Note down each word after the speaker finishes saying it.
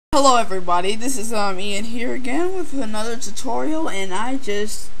Hello everybody, this is Ian here again with another tutorial, and I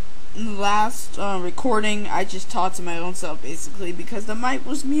just, in the last recording, I just talked to my own self basically because the mic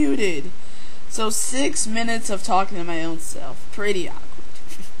was muted. So 6 minutes of talking to my own self, pretty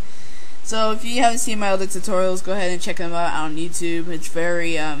awkward. So if you haven't seen my other tutorials, go ahead and check them out on YouTube. It's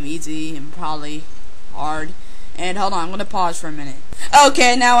very easy and probably hard. And hold on, I'm gonna pause for a minute.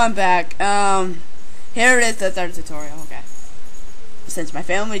 Okay, now I'm back. Here it is, the third tutorial. Okay. Since my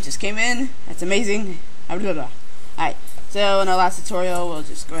family just came in, that's amazing. Alright, so in our last tutorial, we'll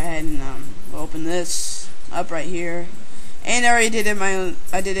just go ahead and we'll open this up right here. And I already did it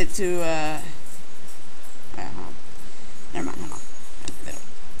I did it to never mind.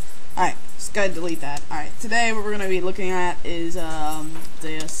 Alright, just gotta delete that. Alright, today what we're gonna be looking at is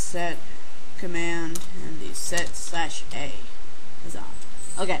the set command and the set/a.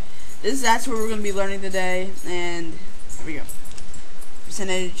 Okay, that's what we're gonna be learning today, and here we go.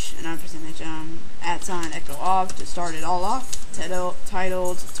 Percentage and non-percentage @ echo off to start it all off.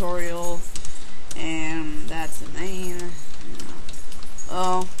 Title tutorial, and that's the main.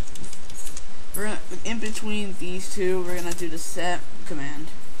 Well, we're gonna, in between these two, we're gonna do the set command.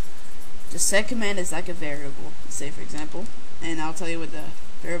 The set command is like a variable. Say for example, and I'll tell you what the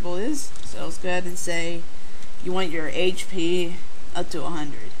variable is. So let's go ahead and say you want your HP up to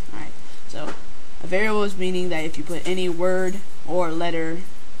 100. All right. So a variable is meaning that if you put any word or letter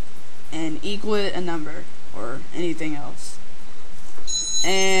and equal it a number or anything else.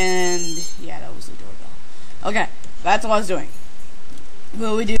 And yeah, that was the doorbell. Okay, that's all I was doing.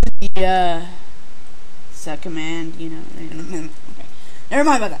 Will we do the set command, you know? Okay, never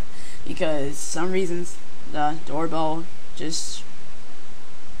mind about that, because some reasons the doorbell just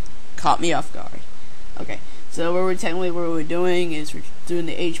caught me off guard. Okay, so what we're doing is we're doing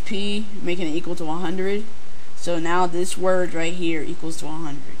the HP, making it equal to 100. So now this word right here equals to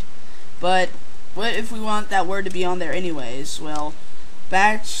 100. But what if we want that word to be on there anyways? Well,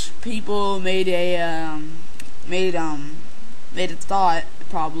 batch people made a thought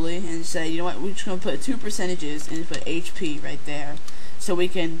probably and said, you know what, we're just gonna put 2 percentages and put HP right there, so we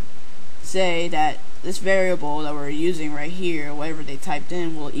can say that this variable that we're using right here, whatever they typed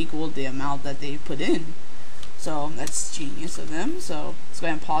in, will equal the amount that they put in. So that's genius of them. So let's go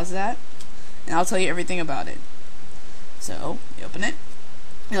ahead and pause that, and I'll tell you everything about it. So you open it,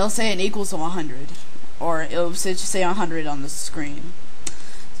 it'll say it equals to 100, or it'll just say 100 on the screen.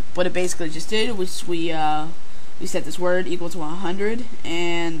 What it basically just did was we set this word equal to 100,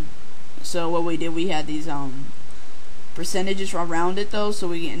 and so what we did, we had these percentages around it though, so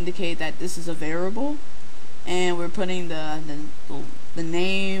we can indicate that this is a variable, and we're putting the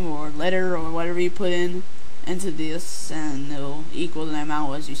name or letter or whatever you put in into this, and it'll equal the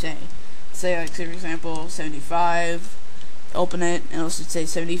amount as you say. Say, like, say for example 75. Open it, and it'll say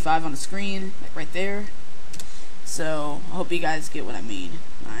 75 on the screen, like right there. So I hope you guys get what I mean.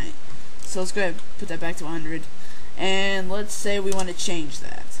 Alright, so let's go ahead and put that back to 100, and let's say we want to change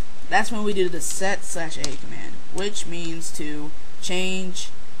that. That's when we do the set/a command, which means to change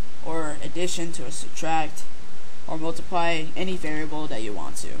or addition to a subtract or multiply any variable that you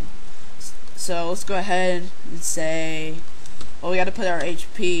want to. So let's go ahead and say, well, we got to put our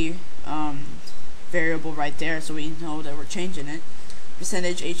HP variable right there so we know that we're changing it.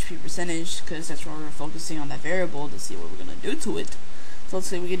 Percentage HP percentage, because that's where we're focusing on that variable to see what we're gonna do to it. So let's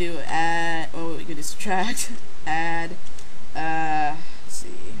say we could do add, or we could do subtract, add, let's see,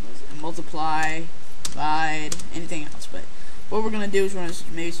 multiply, divide, anything else. But what we're gonna do is we're gonna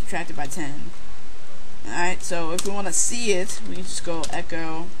maybe subtract it by 10. Alright, so if we want to see it, we can just go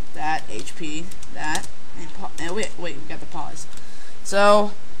echo that HP that, and wait, we got the pause.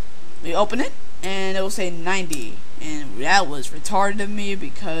 So we open it, and it will say 90, and that was retarded of me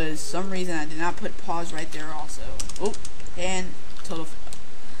because some reason I did not put pause right there also. Oh, and total.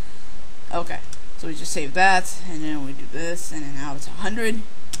 Okay, so we just save that, and then we do this, and then now it's 100.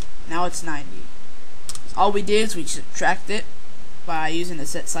 Now it's 90. All we did is we subtract it by using the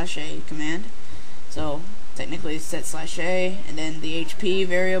set/a command. So technically it's set/a, and then the HP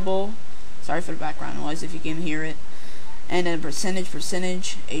variable. Sorry for the background noise if you can hear it. And then percentage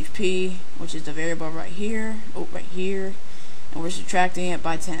HP, which is the variable right here, right here, and we're subtracting it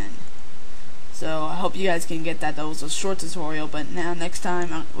by 10. So I hope you guys can get that. That was a short tutorial, but now next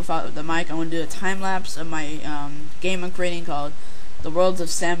time without the mic, I'm gonna do a time lapse of my game I'm creating called The Worlds of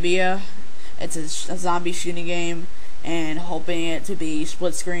Zambia. It's a zombie shooting game, and hoping it to be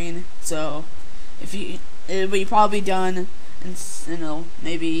split screen. So it'll be probably done in,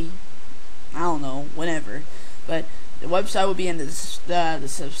 maybe, I don't know, whenever. But The website will be in the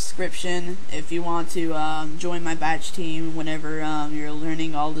subscription if you want to join my batch team whenever you're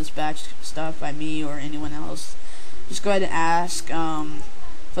learning all this batch stuff by me or anyone else. Just go ahead and ask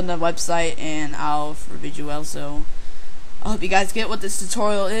from the website, and I'll forbid you well. So I hope you guys get what this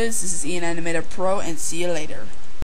tutorial is. This is Ian Animator Pro, and see you later.